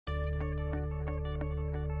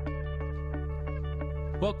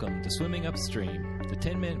Welcome to Swimming Upstream, the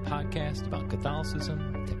 10-minute podcast about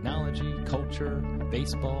Catholicism, technology, culture,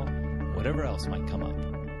 baseball, whatever else might come up.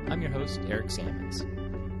 I'm your host, Eric Sammons.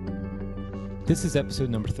 This is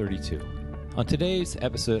episode number 32. On today's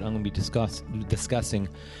episode, I'm going to be discussing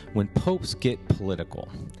when popes get political.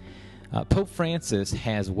 Pope Francis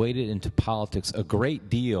has waded into politics a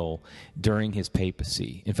great deal during his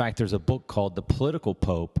papacy. In fact, there's a book called The Political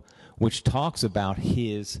Pope, which talks about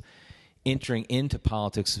his entering into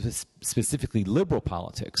politics, specifically liberal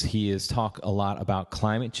politics. He has talked a lot about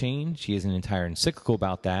climate change. He has an entire encyclical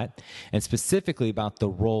about that, and specifically about the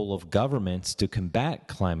role of governments to combat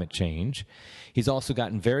climate change. He's also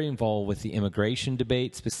gotten very involved with the immigration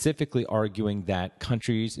debate, specifically arguing that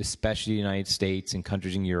countries, especially the United States and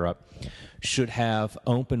countries in Europe, should have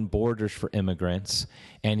open borders for immigrants,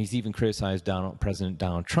 and he's even criticized President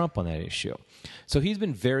Donald Trump on that issue. So he's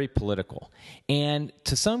been very political. And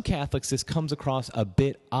to some Catholics, this comes across a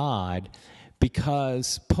bit odd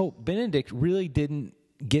because Pope Benedict really didn't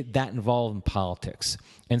get that involved in politics.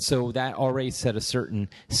 And so that already set a certain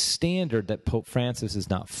standard that Pope Francis is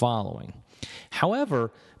not following.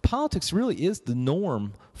 However, politics really is the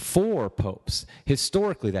norm for popes,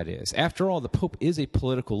 historically that is. After all, the Pope is a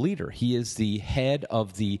political leader. He is the head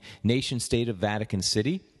of the nation-state of Vatican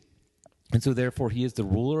City, and so therefore he is the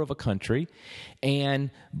ruler of a country, and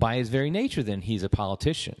by his very nature then, he's a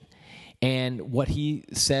politician. And what he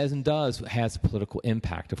says and does has a political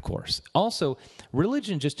impact, of course. Also,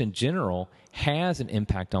 religion just in general has an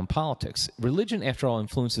impact on politics. Religion, after all,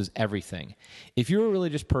 influences everything. If you're a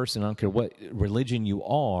religious person, I don't care what religion you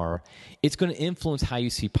are, it's going to influence how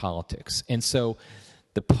you see politics. And so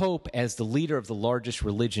the Pope, as the leader of the largest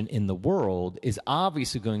religion in the world, is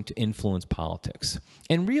obviously going to influence politics.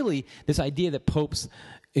 And really, this idea that popes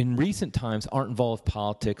in recent times aren't involved with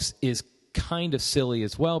politics is kind of silly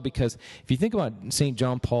as well, because if you think about St.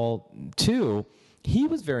 John Paul II, he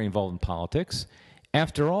was very involved in politics.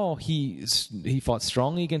 After all, he fought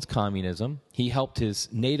strongly against communism. He helped his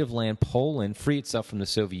native land, Poland, free itself from the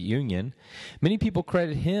Soviet Union. Many people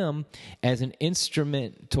credit him as an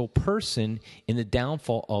instrumental person in the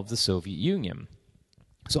downfall of the Soviet Union.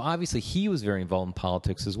 So obviously, he was very involved in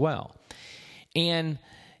politics as well. And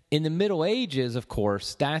in the Middle Ages, of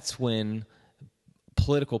course, that's when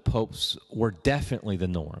political popes were definitely the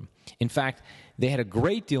norm. In fact, they had a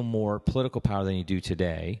great deal more political power than you do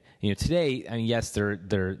today. Today, I mean, yes, they're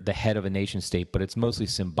the head of a nation state, but it's mostly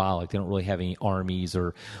symbolic. They don't really have any armies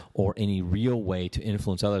or any real way to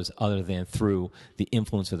influence others other than through the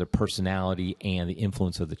influence of their personality and the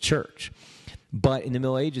influence of the church. But in the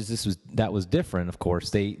Middle Ages, that was different. Of course,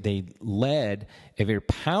 they led a very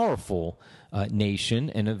powerful nation,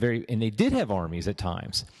 and they did have armies at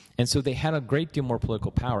times, and so they had a great deal more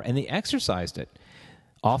political power, and they exercised it.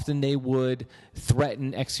 Often they would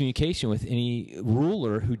threaten excommunication with any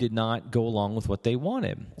ruler who did not go along with what they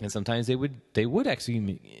wanted, and sometimes they would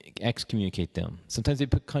excommunicate them. Sometimes they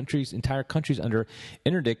put entire countries under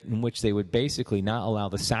interdict, in which they would basically not allow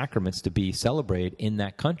the sacraments to be celebrated in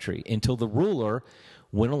that country until the ruler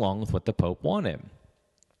went along with what the Pope wanted.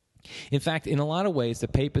 In fact, in a lot of ways, the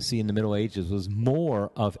papacy in the Middle Ages was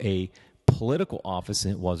more of a political office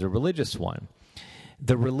than it was a religious one.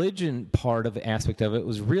 The religion aspect of it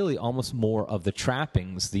was really almost more of the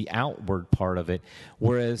trappings, the outward part of it,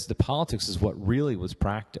 whereas the politics is what really was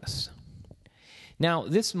practiced. Now,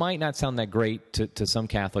 this might not sound that great to some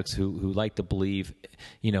Catholics who like to believe,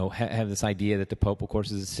 have this idea that the Pope, of course,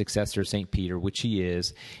 is a successor of St. Peter, which he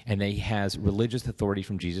is, and that he has religious authority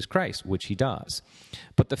from Jesus Christ, which he does.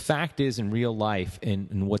 But the fact is, in real life,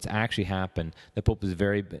 and what's actually happened, the Pope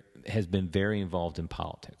has been very involved in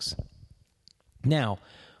politics. Now,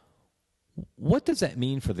 what does that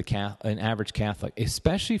mean for an average Catholic,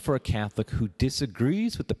 especially for a Catholic who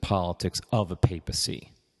disagrees with the politics of a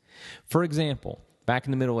papacy? For example, back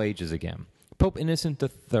in the Middle Ages again, Pope Innocent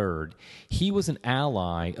III, he was an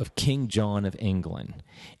ally of King John of England,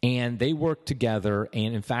 and they worked together,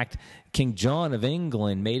 and in fact, King John of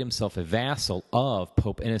England made himself a vassal of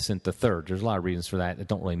Pope Innocent III. There's a lot of reasons for that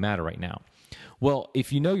don't really matter right now. Well,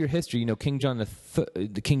 if you know your history, King John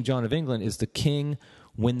of England is the king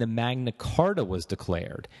when the Magna Carta was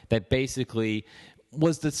declared. That basically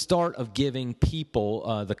was the start of giving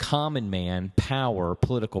people, the common man,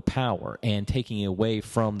 political power, and taking it away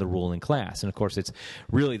from the ruling class. And of course, it's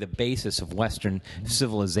really the basis of Western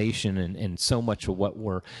civilization and so much of what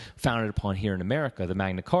we're founded upon here in America, the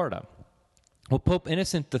Magna Carta. Well, Pope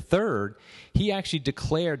Innocent III, he actually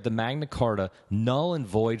declared the Magna Carta null and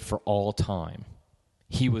void for all time.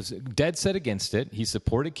 He was dead set against it. He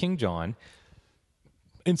supported King John.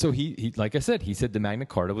 And so he, like I said, he said the Magna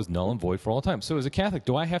Carta was null and void for all time. So as a Catholic,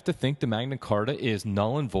 do I have to think the Magna Carta is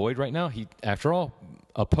null and void right now? After all,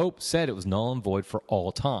 a pope said it was null and void for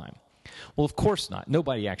all time. Well, of course not.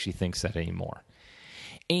 Nobody actually thinks that anymore.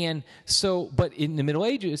 And so, but in the Middle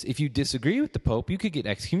Ages, if you disagree with the Pope, you could get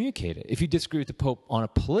excommunicated. If you disagree with the Pope on a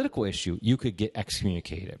political issue, you could get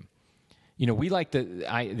excommunicated. You know, we like the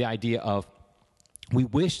idea of, we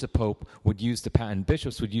wish the Pope would use the power, and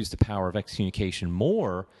bishops would use the power of excommunication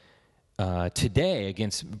more today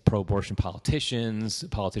against pro-abortion politicians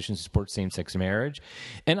who support same-sex marriage.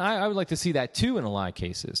 And I would like to see that too in a lot of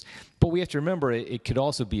cases. But we have to remember it could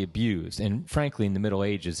also be abused. And frankly, in the Middle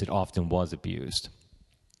Ages, it often was abused.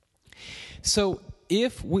 So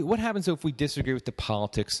what happens if we disagree with the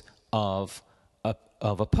politics of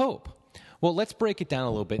a pope? Well, let's break it down a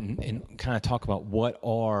little bit and kind of talk about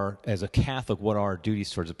as a Catholic, what are our duties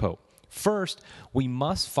towards the Pope. First, we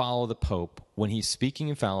must follow the Pope when he's speaking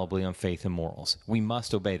infallibly on faith and morals. We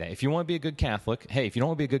must obey that. If you want to be a good Catholic, hey, if you don't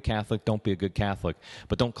want to be a good Catholic, don't be a good Catholic.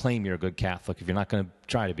 But don't claim you're a good Catholic if you're not going to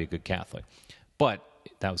try to be a good Catholic. But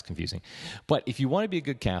that was confusing. But if you want to be a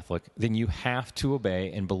good Catholic, then you have to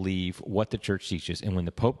obey and believe what the Church teaches. And when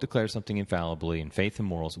the Pope declares something infallibly in faith and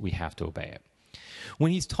morals, we have to obey it.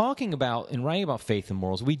 When he's talking about and writing about faith and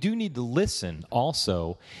morals, we do need to listen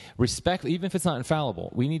also respectfully, even if it's not infallible.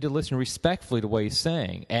 We need to listen respectfully to what he's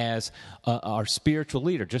saying as our spiritual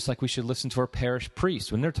leader, just like we should listen to our parish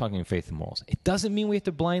priest when they're talking faith and morals. It doesn't mean we have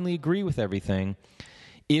to blindly agree with everything.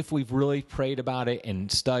 If we've really prayed about it and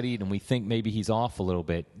studied and we think maybe he's off a little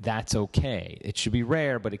bit, that's okay. It should be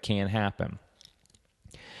rare, but it can happen.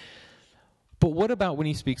 But what about when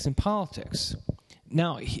he speaks in politics?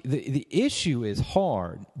 Now, the issue is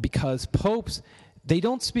hard because popes, they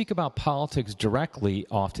don't speak about politics directly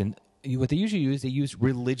often. What they usually use, they use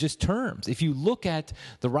religious terms. If you look at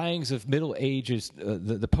the writings of Middle Ages,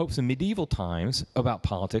 the popes in medieval times about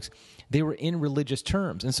politics, they were in religious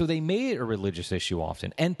terms. And so they made it a religious issue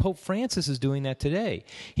often. And Pope Francis is doing that today.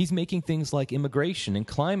 He's making things like immigration and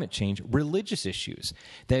climate change religious issues.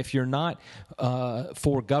 That if you're not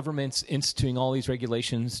for governments instituting all these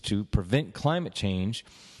regulations to prevent climate change,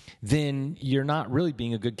 then you're not really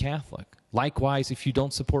being a good Catholic. Likewise, if you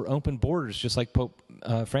don't support open borders, just like Pope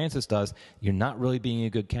Francis does, you're not really being a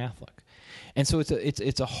good Catholic. And so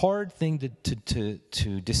it's a hard thing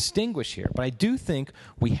to distinguish here. But I do think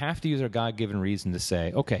we have to use our God-given reason to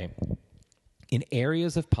say, okay, in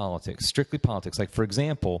areas of politics, strictly politics, like, for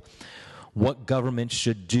example, what government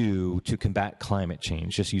should do to combat climate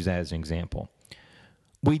change, just use that as an example.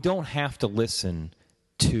 We don't have to listen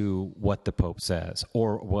to what the Pope says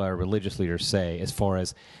or what our religious leaders say as far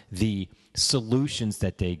as the solutions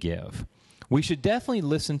that they give. We should definitely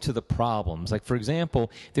listen to the problems. Like, for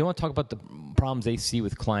example, if they want to talk about the problems they see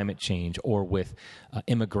with climate change or with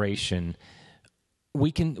immigration,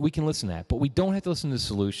 we can listen to that. But we don't have to listen to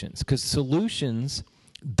solutions, because solutions,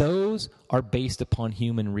 those are based upon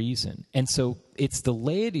human reason. And so it's the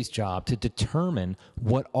laity's job to determine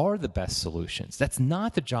what are the best solutions. That's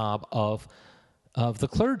not the job of the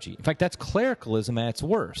clergy. In fact, that's clericalism at its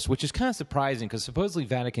worst, which is kind of surprising because supposedly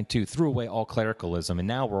Vatican II threw away all clericalism, and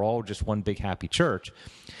now we're all just one big happy church.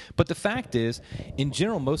 But the fact is, in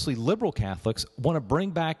general, mostly liberal Catholics want to bring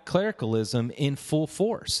back clericalism in full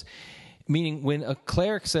force. Meaning when a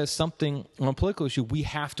cleric says something on a political issue, we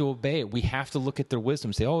have to obey it. We have to look at their wisdom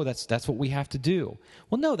and say, oh, that's what we have to do.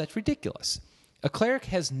 Well, no, that's ridiculous. A cleric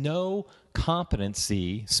has no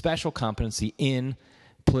competency, special competency in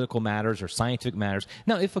political matters or scientific matters.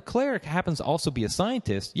 Now, if a cleric happens to also be a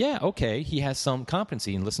scientist, yeah, okay, he has some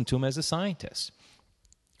competency, and listen to him as a scientist.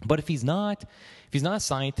 But if he's not a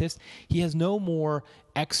scientist, he has no more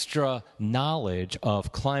extra knowledge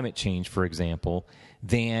of climate change, for example,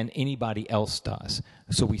 than anybody else does.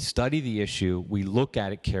 So we study the issue, we look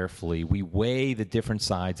at it carefully, we weigh the different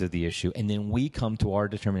sides of the issue, and then we come to our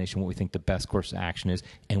determination what we think the best course of action is,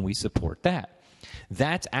 and we support that.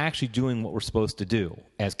 That's actually doing what we're supposed to do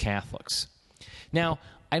as Catholics. Now,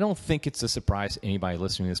 I don't think it's a surprise to anybody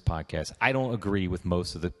listening to this podcast. I don't agree with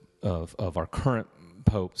most of our current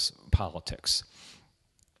Pope's politics.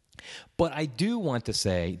 But I do want to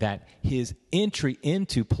say that his entry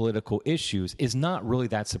into political issues is not really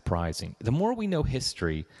that surprising. The more we know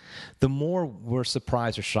history, the more we're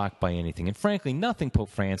surprised or shocked by anything. And frankly, nothing Pope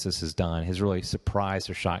Francis has done has really surprised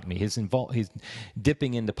or shocked me. He's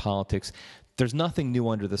dipping into politics. There's nothing new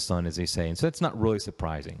under the sun, as they say, and so that's not really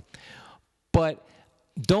surprising. But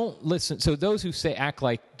don't listen. So those who act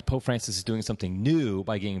like Pope Francis is doing something new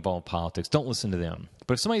by getting involved in politics, don't listen to them.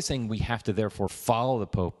 But if somebody's saying we have to therefore follow the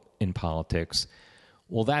Pope in politics,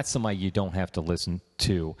 well, that's somebody you don't have to listen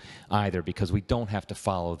to either, because we don't have to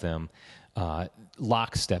follow them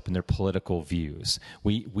lockstep in their political views.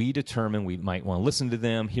 We determine we might want to listen to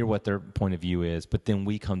them, hear what their point of view is, but then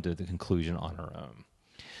we come to the conclusion on our own.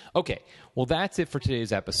 Okay, well, that's it for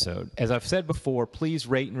today's episode. As I've said before, please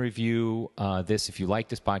rate and review this if you like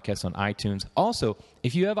this podcast on iTunes. Also,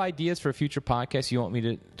 if you have ideas for a future podcast you want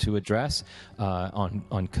me to address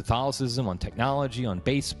on Catholicism, on technology, on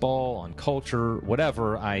baseball, on culture,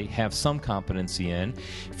 whatever I have some competency in,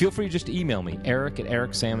 feel free to just email me,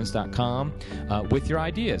 eric@ericsalmons.com, with your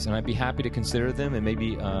ideas, and I'd be happy to consider them and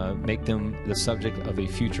maybe make them the subject of a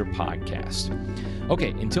future podcast.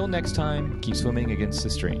 Okay, until next time, keep swimming against the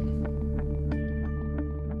stream.